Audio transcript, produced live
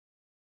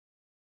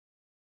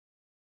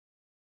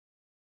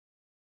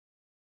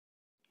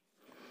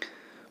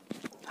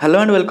Hello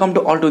and welcome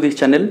to all to this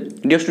channel.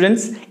 Dear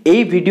students, এই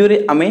video রে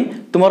আমি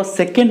তোমার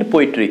second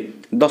poetry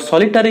the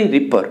solitary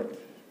ripper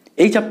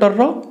এই chapter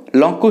র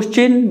লং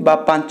क्वेश्चन বা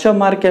 5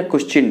 মার্কিয়া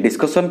क्वेश्चन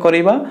डिस्कशन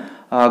करिबा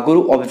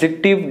गुरु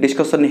ऑब्जेक्टिव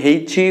डिस्कशन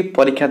हेछि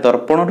परीक्षा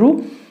दर्पण रु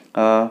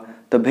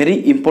तो वेरी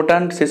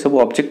इंपोर्टेंट से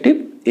सब ऑब्जेक्टिव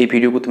এই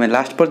ভিডিও को तुम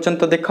लास्ट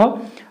पर्यंत देख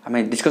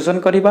आम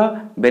डिस्कशन करिबा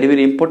very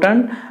very important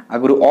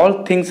आगुरु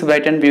all things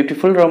bright and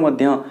beautiful row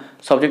Madhya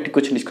subject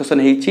कुछ डिस्कशन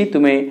हेछि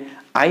तुमे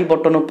आई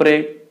बटन ऊपर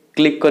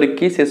क्लिक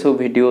करके से सब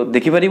वीडियो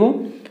देखि परिबो।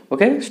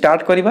 ओके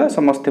स्टार्ट करिबा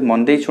समस्त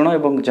मन दे सुनो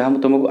एवं जहां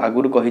तुमको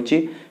आगुरु कहिछि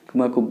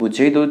तुमको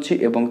बुझेई दोछि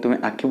एवं तुमे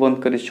आखि बंद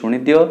करी सुनि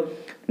दियो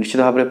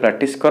निश्चित भाव रे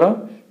प्रैक्टिस करो।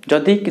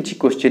 जदि किछि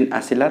क्वेश्चन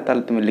आसिला ताल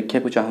तुमे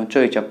लिखिया को चाहूचो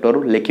ए चैप्टर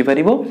रु लिखि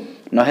परिबो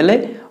नहेले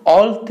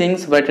all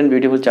things bright and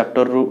beautiful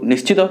chapter रु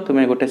निश्चित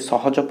तुमे गोटे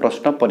सहज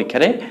प्रश्न परीक्षा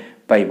रे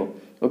पाइबो।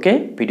 ओके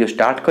वीडियो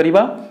स्टार्ट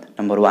करिबा।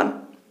 नंबर 1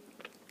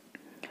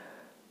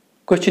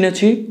 क्वेश्चन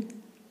अछि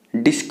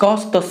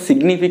discuss the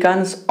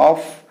significance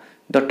of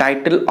the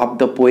title of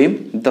the poem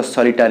The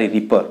Solitary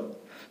Reaper.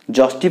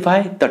 Justify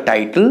the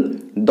title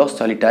The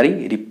Solitary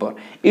Reaper.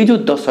 ये जो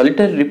The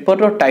Solitary Reaper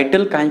row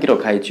title काहे की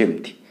रखा है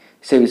एमथि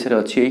से विषय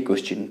अछि ए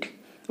क्वेश्चन थी।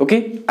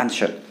 Okay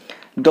answer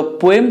The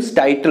poem's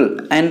title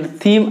and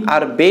theme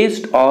are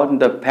based on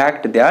the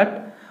fact that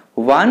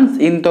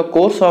once in the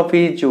course of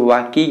his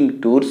walking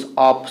tours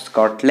of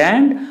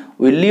Scotland,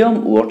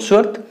 William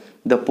Wordsworth,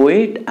 the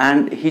poet,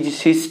 and his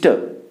sister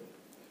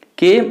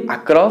came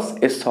across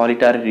a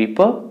solitary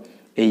reaper,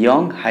 a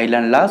young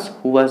Highland lass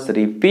who was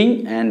reaping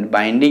and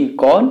binding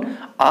corn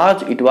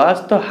as it was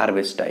the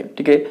harvest time.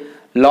 ठीक है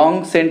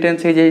long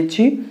sentence है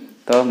जाइछि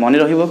तो मन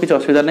रहिबो कि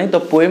असुविधा नहीं।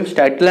 The poems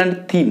title and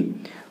theme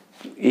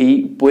a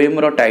poem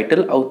row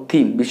title और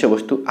थीम विषय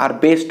वस्तु आर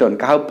बेस्ड ऑन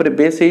कहा ऊपर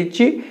बेस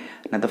हेछि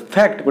ना द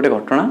फैक्ट गोटे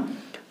घटना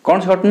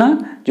कौन सी घटना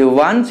जो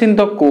once in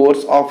the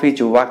course of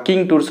his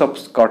walking tours of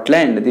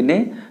Scotland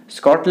दिने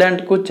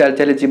स्कॉटलैंड को चल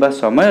चले जीवा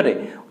समय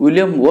रे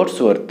William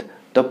Wordsworth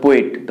the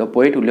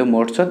poet William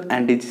Wordsworth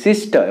and his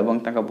sister एवं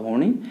ताका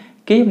भौणी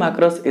came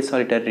across a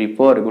solitary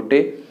reaper गोटे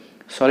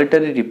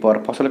solitary reaper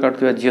फसल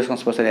काटुवा झियो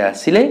संस्पर्श रे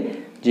आसिले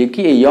जे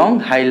कि ए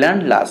यंग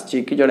हाईलैंड लास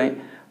जे कि जने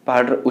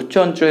पहाड़ उच्च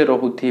अंचल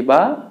रहुथिबा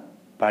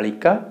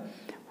बालिका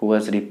who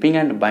was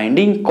reaping and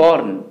binding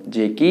corn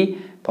जे कि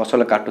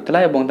फसल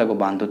काटुतला एवं ताको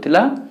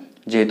बांधुतिला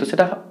जेहेतु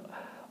सेटा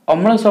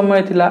अमल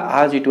समय थिला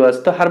आज it was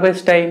the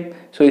harvest time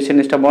so इस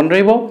सेंटेंस मन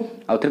रहइबो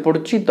आउथरे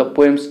पडुची the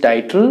poems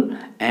title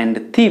and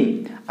theme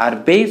are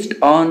based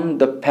on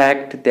the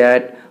fact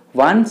that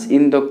once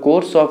in the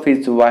course of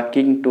his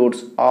walking tours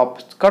of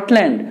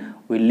Scotland,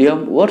 William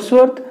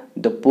Wordsworth,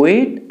 the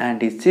poet,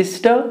 and his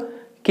sister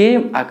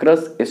came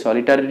across a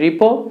solitary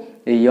reaper,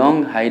 a young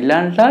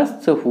Highland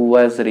lass who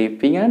was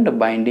reaping and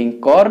binding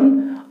corn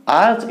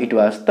as it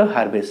was the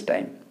harvest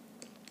time.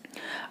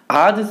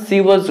 As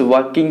she was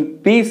walking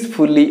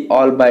peacefully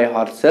all by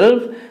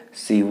herself,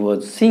 she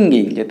was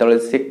singing. जेतले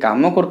से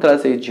काम करतला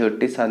से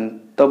झियोटी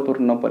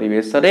शांतपूर्ण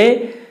परिवेश रे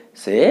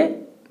से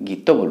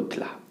गीत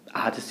बोलुतला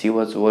आज she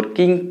was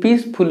working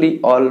peacefully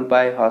all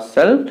by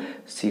herself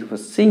she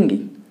was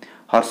singing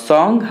her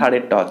song had a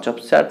touch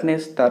of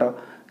sadness तार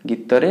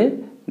गीत रे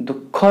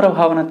दुखर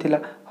भावना थिला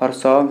her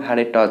song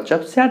had a touch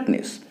of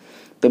sadness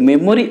the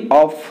memory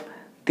of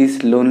this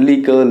lonely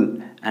girl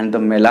and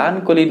the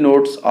melancholy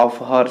notes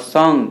of her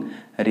song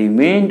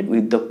remained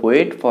with the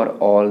poet for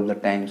all the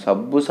time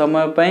सब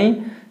समय पई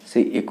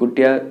से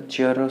एकुटिया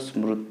झियर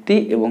स्मृति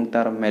एवं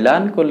तार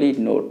melancholy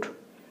note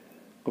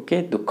ओके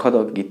दुखद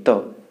गीत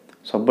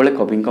सब बळे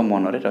कवि को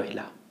मन रे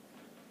रहिला।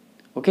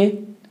 Okay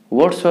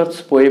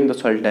वर्ड्सवर्थ्स poem the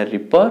solitary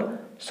ripper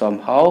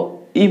somehow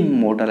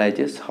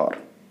इमोर्टलाइजेस her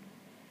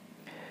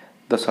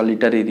the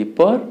solitary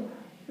ripper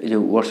जो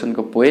वर्ड्सवर्थ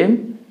को पोएम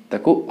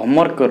ताको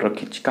अमर कर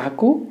रखि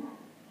काहाकू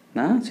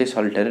ना से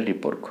सॉलिटरी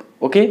रिपर को।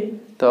 ओके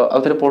तो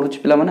आउथरे पढुछि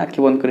पिला माने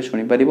आखि बंद कर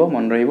सुनि परिबो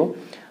मन रहिबो।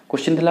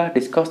 क्वेश्चन थिला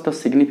discuss the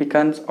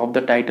significance of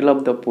the title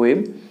of the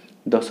poem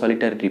the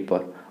solitary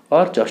ripper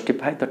or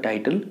justify the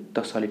title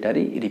The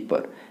Solitary Reaper.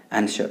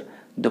 Answer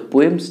the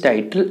poem's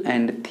title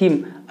and theme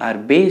are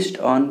based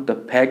on the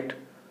fact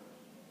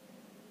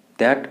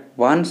that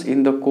once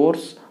in the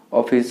course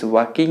of his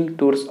walking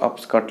tours of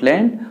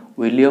Scotland,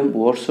 William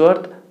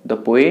Wordsworth, the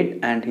poet,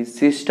 and his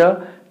sister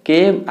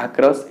came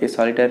across a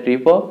solitary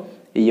reaper,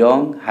 a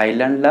young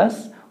Highland lass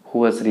who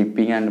was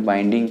reaping and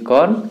binding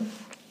corn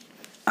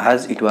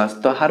as it was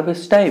the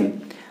harvest time.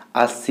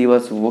 As she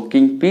was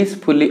walking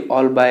peacefully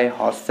all by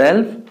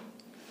herself,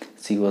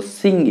 she was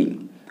singing.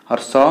 Her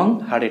song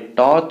had a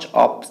touch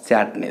of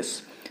sadness.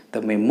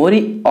 The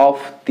memory of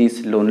this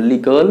lonely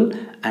girl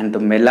and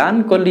the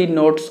melancholy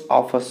notes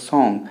of her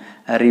song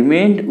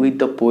remained with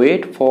the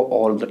poet for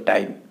all the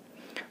time.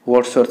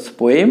 Wordsworth's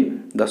poem,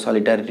 The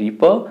Solitary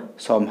Reaper,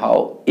 somehow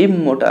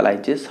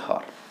immortalizes her.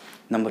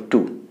 Number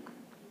 2.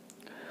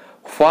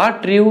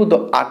 What drew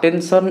the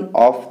attention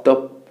of the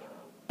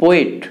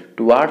poet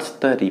towards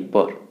the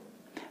reaper?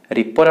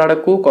 Reaper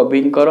आड़कू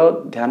कविंकर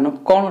ध्यान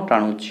कौन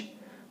टाणुची?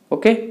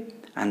 Okay,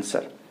 answer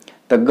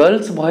The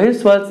girl's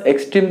voice was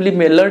extremely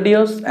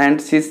melodious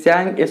and she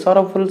sang a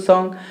sorrowful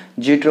song.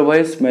 झीटर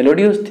voice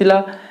melodious थिला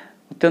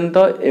अत्यंत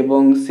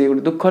एवं से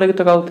दुखर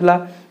गीत गाउथिला.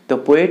 The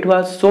poet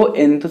was so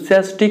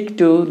enthusiastic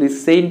to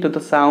listen to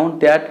the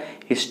sound that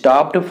he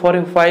stopped for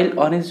a while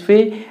on his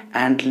way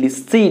and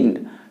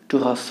listened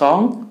to her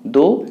song,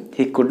 though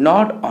he could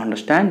not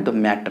understand the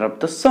matter of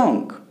the song.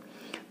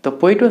 The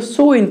poet was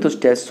so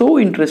enthusiastic, so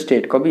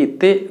interested. कवि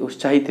इतने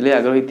उत्साही थिले,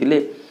 आग्रही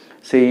थिले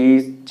से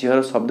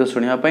झीर शब्द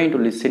शुणा to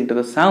listen to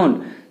the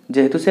sound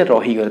जेहेतु से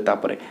रहीगले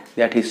तापर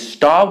that he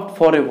stopped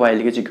for a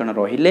while किछि क्षण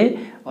रहिले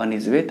ऑन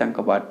हिज वे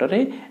तांका बाटरे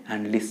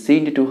and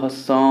listened to her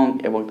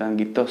song एवं तां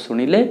गीत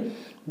सुनिले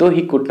दो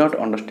he could not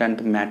understand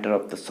the matter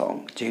of the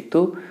song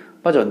जेहेतु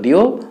बा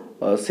जदियो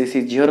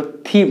से झीर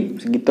थीम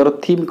गीतर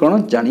थीम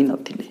कोन जानि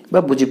नथिले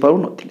बा बुझी पाउ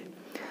नथिले.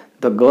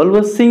 The girl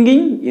was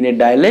singing in A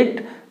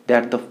dialect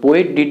that the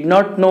poet did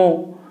not know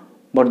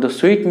but the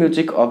sweet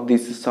music of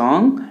this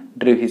song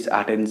drew his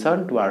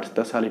attention towards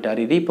the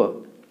solitary reaper.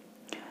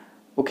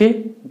 Okay,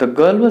 the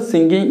girl was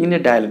singing in a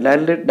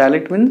dialect.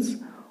 Dialect means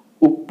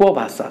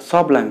उपभाषा,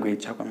 सब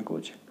language को हम कहूँ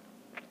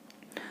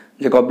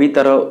जे कवि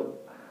तार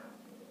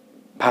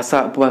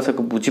भाषा उपभाषा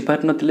को बुझी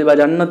पार नथिले बा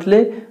जान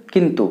नथिले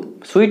किंतु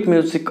sweet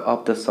music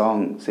of the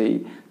song से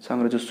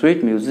सॉन्ग रो जो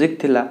स्वीट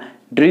म्यूजिक थिला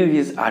drew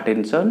his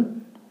attention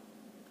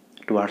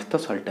towards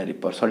the solitary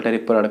reaper. solitary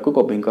reaper आड़ को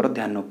कवि कर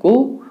ध्यान को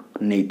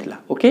नहीं.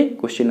 ओके,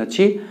 क्वेश्चन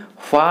अच्छी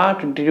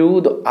what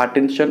Drew the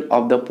attention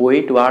of the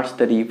poet towards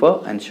the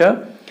river. Answer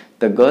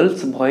the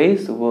girls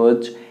voice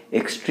was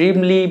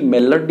extremely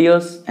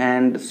melodious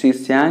and she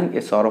sang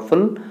a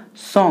sorrowful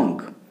song.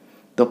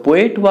 The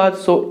poet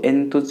was so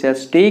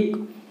enthusiastic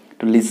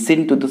to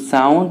listen to the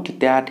sound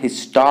that he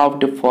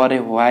stopped for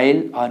a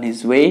while on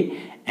his way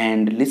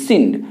and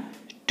listened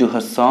to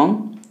her song,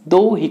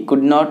 though he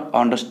could not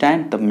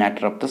understand the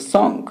matter of the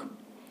song.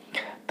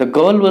 The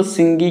girl was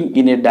singing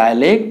in a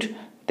dialect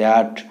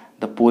that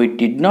the poet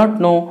did not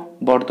know,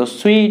 but the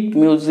sweet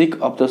music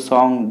of the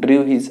song drew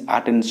his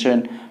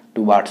attention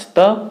towards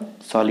the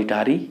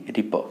solitary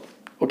reaper.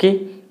 Okay,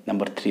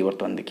 number 3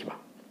 वर्तमान देखिबा.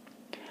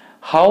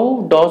 How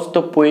does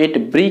the poet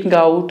bring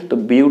out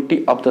the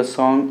beauty of the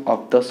song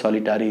of the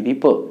solitary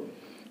reaper?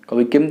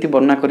 कवि केमती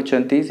वर्णना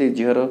करिसेंती से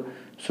झीर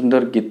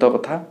सुंदर गीत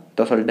कथा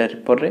द solitary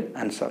reaper रे.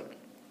 Answer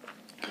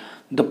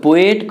The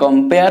poet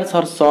compares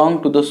her song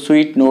to the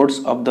sweet notes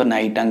of the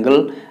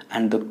nightingale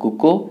and the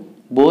cuckoo,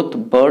 both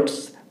birds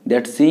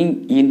that sing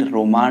in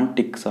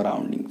romantic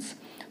surroundings.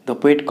 The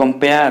poet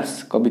compares,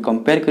 कवि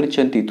कंपेयर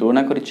करिसेंती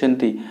तुलना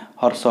करिसेंती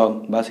her song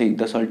बासे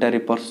the solitary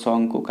reaper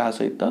song को कहा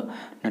सहित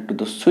ना to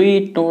the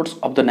sweet notes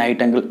of the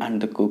nightingale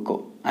and the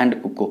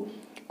cuckoo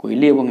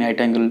कोइली एवं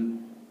nightingale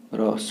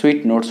रो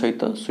sweet notes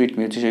सहित sweet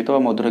music सहित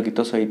मधुर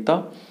गीत सहित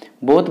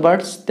both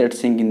birds that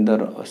sing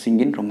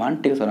in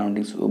romantic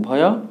surroundings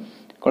उभय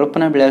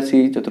कल्पना विलासी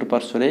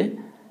चतुर्पार्श्व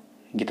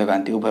गीत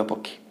गाती उभय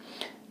पक्षी.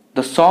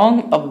 The song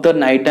of the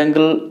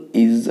nightingale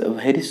is a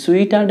very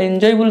sweet and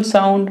enjoyable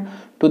sound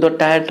to the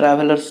tired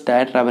travelers.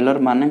 Tired traveler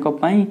मानक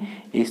पाई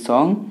ए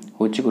song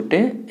होची गोटे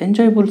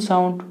enjoyable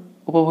sound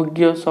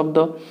उपभोग्य शब्द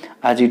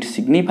as it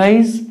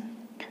signifies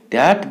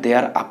that they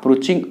are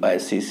approaching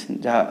oasis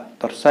जहाँ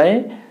दर्शाए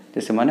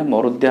जैसे माने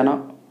मरुद्यान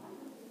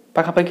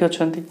पाखापाखि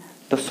अछंती.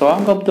 The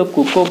song of the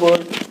cuckoo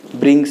bird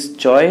brings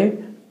joy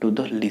to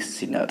the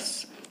listeners.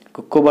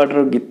 कुको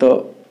bird गीत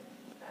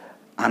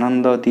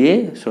आनंद दिए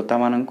श्रोता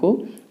मानक.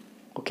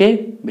 Okay,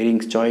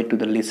 brings joy to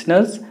the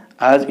listeners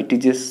as it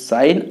is a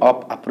sign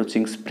of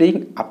approaching spring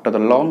after the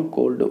long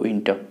cold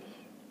winter.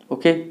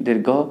 Okay,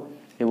 दीर्घ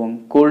एवं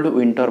cold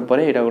winter पर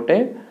एटा गोटे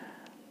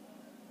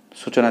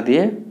सूचना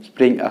दिए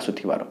spring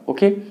आसुथिबार.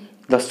 Okay,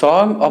 the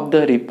song of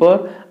the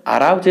ripper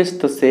arouses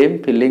the same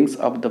feelings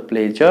of the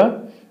pleasure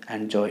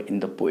and joy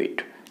in the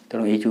poet.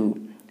 तेणु ये जो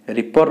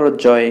ripper रो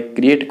Joy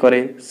create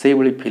करे से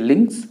भली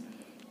फीलिंग्स.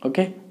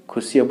 ओके,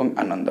 खुशी एवं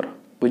आनंदर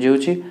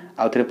बुझे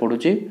आउथरे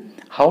पढ़ुची.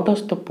 How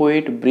does the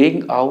poet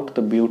bring out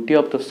the beauty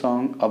of the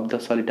song of the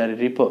solitary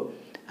ripper.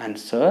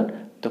 Answer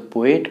the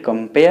poet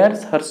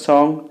compares her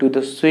song to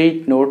the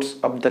sweet notes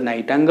of the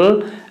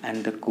Nightingale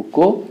and the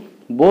कुको,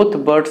 both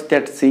birds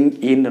that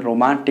Singh in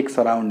romantic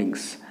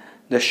surroundings.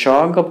 The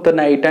song of the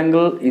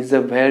nightingale is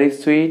a very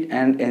sweet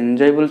and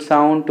enjoyable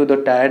sound to the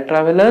tired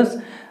travelers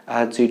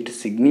as it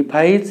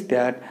signifies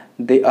that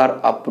they are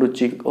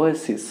approaching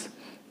oasis.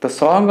 The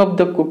song of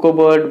the cuckoo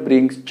bird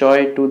brings joy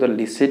to the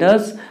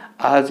listeners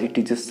as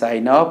it is a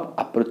sign of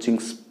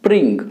approaching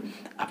spring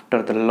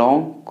after the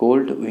long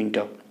cold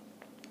winter.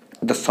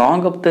 The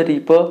song of the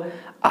reaper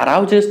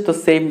arouses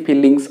the same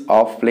feelings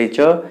of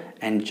pleasure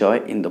and joy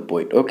in the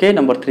poet. Okay,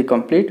 number 3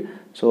 complete.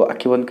 सो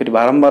आखि बंद कर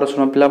बारंबार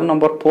शुण पिला.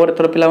 Number 4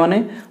 एथर पिला माने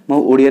मो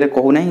ओडिया रे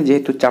कहू नाही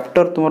जेहेतु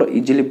चैप्टर तुमर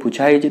इजीली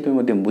बुझाई जे तुम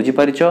मते बुझी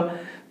पारिछ.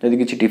 जदि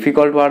किछि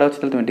डिफिकल्ट वर्ड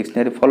अछि तुम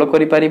डिक्शनरी फॉलो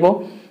करि पारिबो.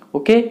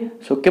 ओके,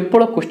 सो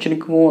केवल क्वेश्चन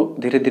को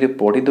धीरे धीरे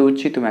पढ़ी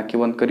दउछि तुम आखि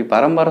बंद कर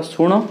बारंबार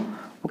शुण.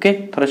 ओके,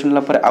 थरे सुनला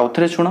पर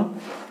आउथरे शुण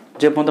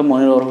जे मत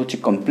मन रहउछि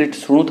कंप्लीट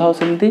शुणु थाओ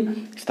सेमति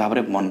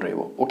ताबरे मन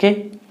रहइबो. ओके,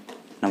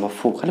 नंबर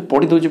 4 खाली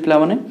पढ़ी दउछि पिला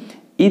माने.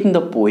 In the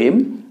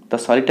poem the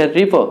solitary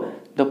river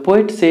The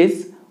poet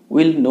says,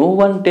 will no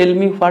one tell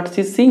me what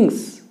she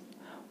sings?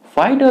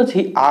 Why does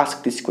he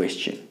ask this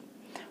question?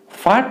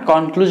 What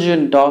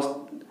conclusion does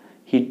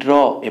he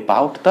draw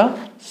about the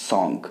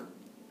song?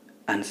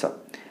 Answer.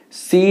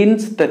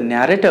 Since the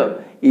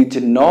narrator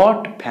is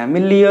not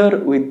familiar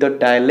with the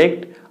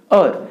dialect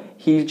or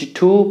he is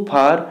too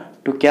far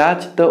to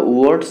catch the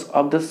words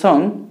of the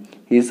song,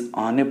 he is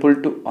unable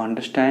to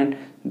understand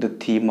the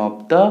theme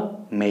of the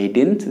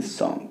maiden's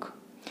song.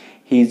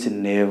 He is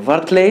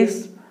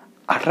nevertheless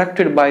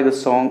attracted by the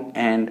song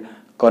and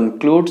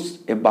concludes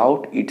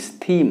about its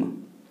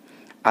theme.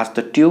 As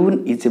the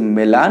tune is a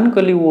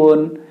melancholy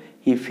one,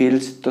 he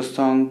feels the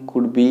song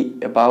could be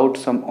about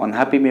some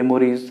unhappy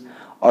memories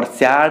or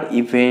sad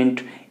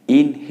event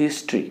in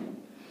history.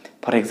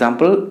 For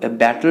example, a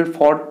battle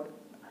fought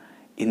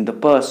in the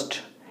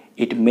past.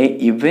 It may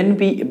even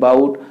be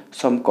about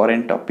some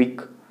current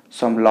topic,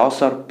 some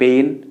loss or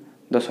pain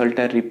the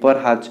solitary reaper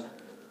has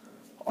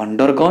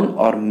undergone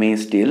or may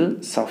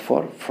still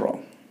suffer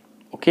from.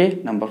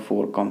 Okay, number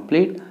 4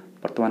 complete.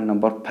 Bartaman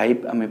number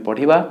 5 ame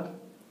padhiba.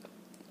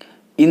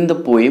 In the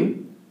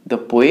poem, the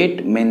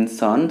poet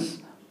mentions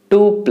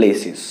two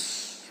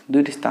places.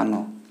 Duiti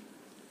sthano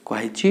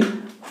kahichi.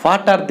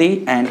 What are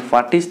they and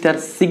what is their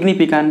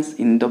significance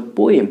in the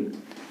poem?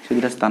 Se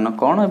duita sthano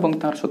kono ebong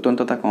tar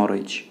swatantrata kon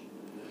rohichi?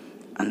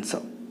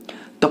 Answer.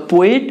 The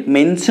poet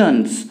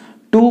mentions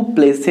two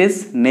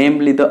places,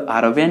 namely the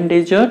Arabian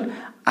desert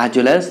as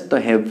well as the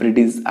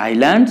Hebrides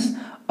Islands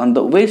on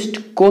the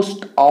west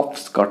coast of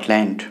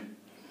Scotland.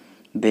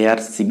 Their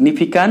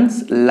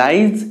significance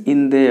lies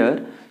in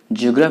their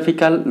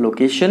geographical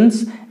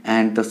locations,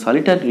 and the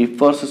solitary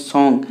reaper's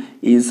song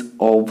is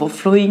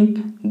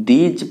overflowing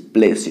these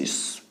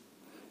places.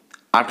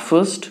 At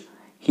first,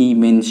 he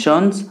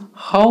mentions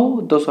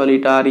how the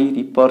solitary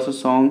reaper's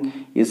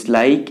song is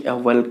like a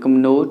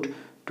welcome note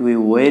to a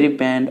weary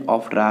band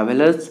of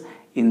travelers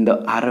in the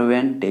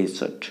Arabian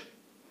desert.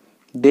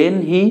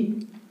 Then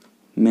he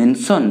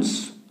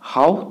mentions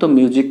how the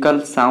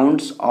musical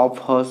sounds of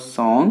her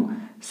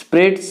song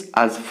spreads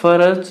as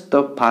far as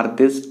the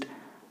farthest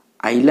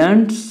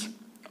islands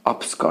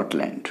of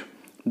Scotland.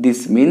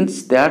 This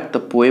means that the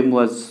poem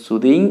was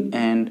soothing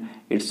and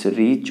its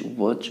reach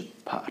was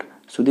far.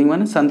 Soothing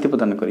माने शांति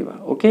प्रदान करिबा.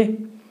 Okay?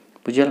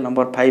 बुझिया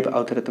number 5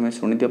 आउ थरे तुमे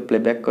सुनि दियो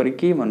playback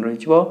करिकी मन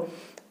रहिबो.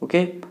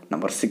 Okay?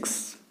 Number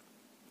 6.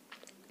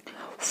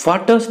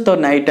 What does the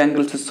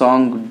nightingale's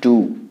song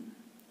do?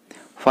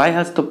 Why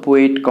has the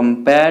poet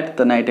compared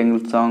the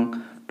nightingale's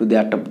song to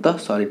that of the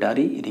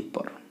solitary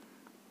reaper?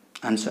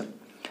 Answer.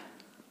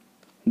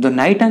 The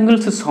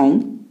nightingale's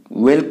song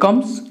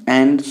welcomes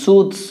and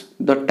soothes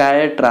the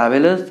tired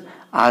travelers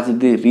as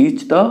they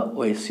reach the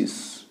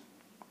oasis.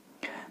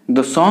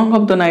 The song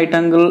of the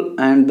nightingale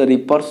and the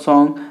reaper's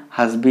song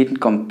has been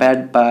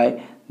compared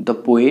by the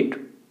poet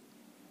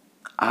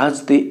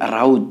as they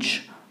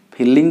arouse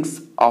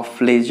feelings of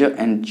pleasure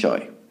and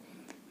joy.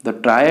 The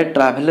tired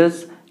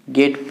travelers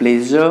get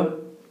pleasure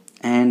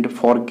and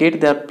forget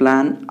their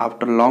plan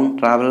after long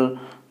travel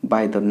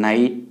by the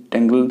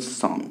nightingale's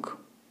song.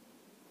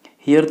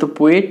 Here the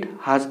poet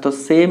has the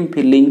same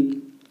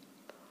feeling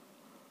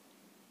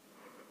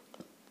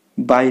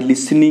by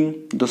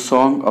listening the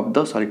song of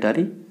the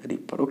solitary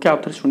reaper. Okay,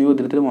 after सुनियो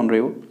धीरे धीरे मन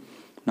रहिबो.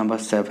 Number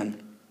 7.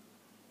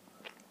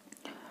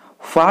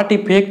 What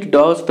effect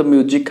does the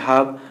music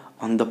have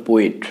on the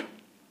poet?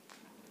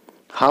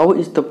 How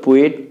is the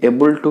poet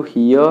able to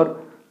hear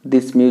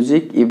this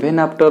music even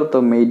after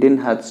the maiden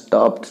has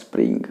stopped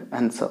spring?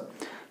 Answer.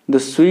 The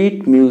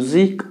sweet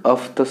music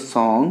of the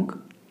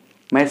song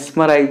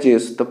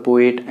mesmerizes the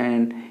poet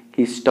and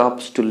he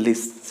stops to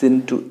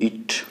listen to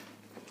it.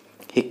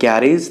 He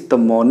carries the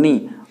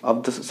memory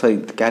of the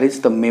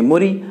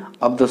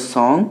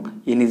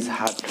song in his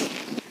heart.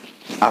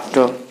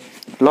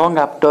 Long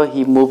after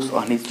he moves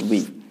on his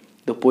way,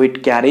 the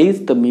poet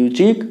carries the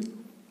music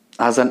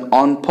as an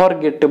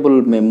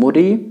unforgettable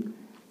memory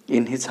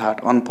in his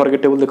heart.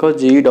 Unforgettable देखो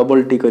G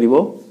double T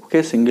करिवो.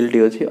 Okay, single T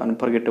अछि.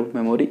 Unforgettable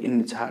memory in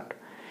his heart.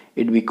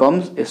 It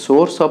becomes a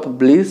source of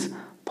bliss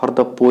for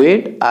the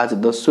poet as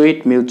the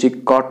sweet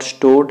music got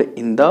stored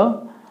in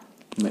the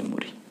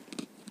memory.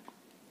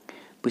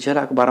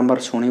 बुझारा बारंबार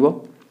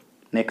सुनिबो.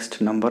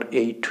 Next, number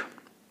 8.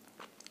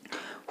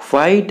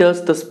 Why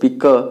does the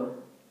speaker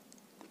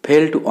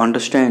fail to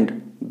understand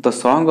the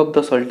song of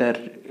the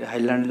solitary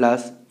Highland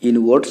lass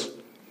in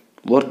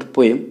Worth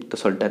poem The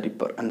Solitary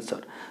Reaper?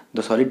 Answer.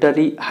 The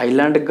solitary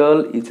Highland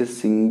girl is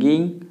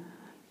singing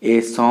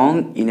a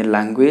song in a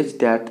language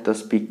that the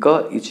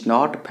speaker is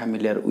not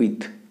familiar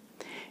with.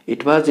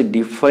 It was a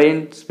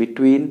difference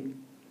between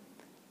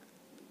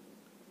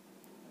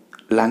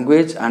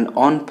language and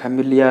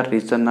unfamiliar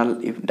regional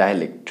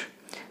dialect.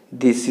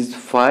 This is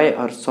why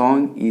her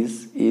song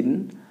is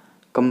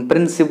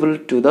incomprehensible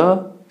to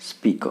the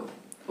speaker.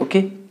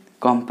 Okay,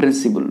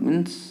 comprehensible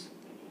means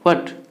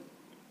what?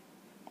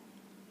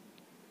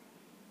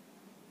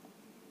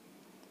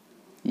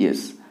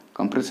 Yes,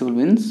 comprehensible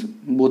means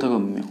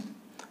bodhagamya.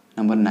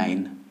 Number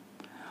 9.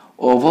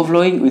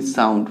 overflowing with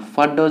sound.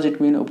 What does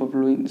it mean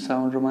overflowing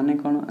sound माने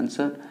कौन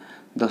answer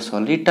the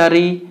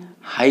solitary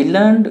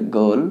highland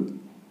girl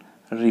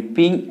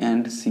reaping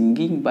and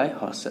singing by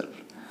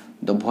herself.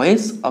 The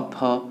voice of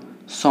her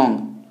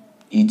song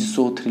is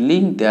so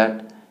thrilling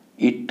that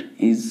it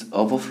is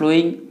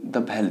overflowing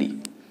the valley.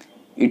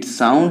 Its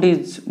sound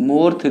is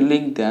more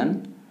thrilling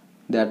than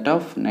that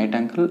of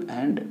nightingale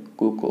and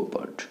cuckoo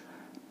bird.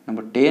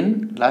 Number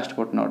 10, last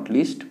but not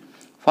least,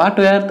 what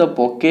were the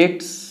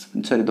poet's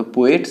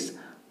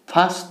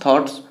first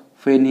thoughts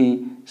when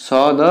he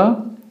saw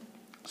the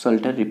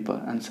solitary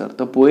reaper? Answer: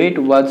 the poet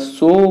was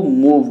so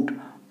moved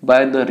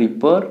by the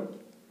reaper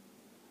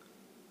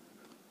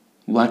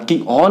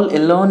working all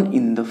alone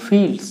in the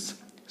fields,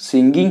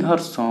 singing her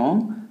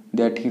song,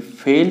 that he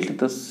felt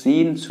the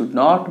scene should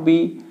not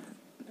be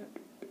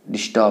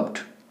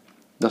disturbed.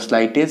 The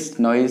slightest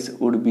noise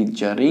would be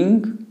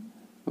jarring.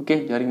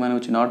 Okay, jarring means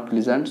which not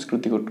pleasant.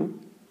 Skruti kotu.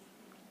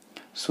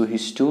 So he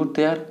stood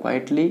there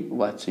quietly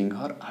watching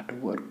her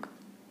artwork.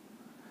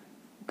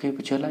 Okay,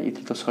 बुझेला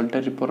इथे तो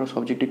solitary reaper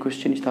subjective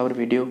question इस tower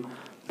video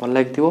भल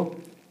लागिथिबो.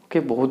 Okay,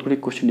 बहुत गुडी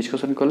question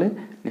discussion कले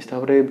इस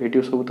tower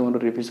video सब तुम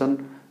रिवीजन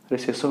रे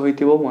शेष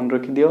होइथिबो मन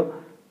रखि दियो.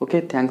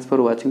 Okay, thanks for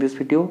watching this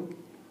video.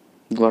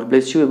 God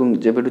bless you. एवं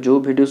जेबे जो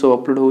वीडियो सब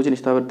अपलोड होउछ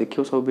इस तावर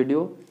देखियो सब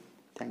video.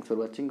 Thanks for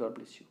watching. God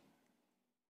bless you.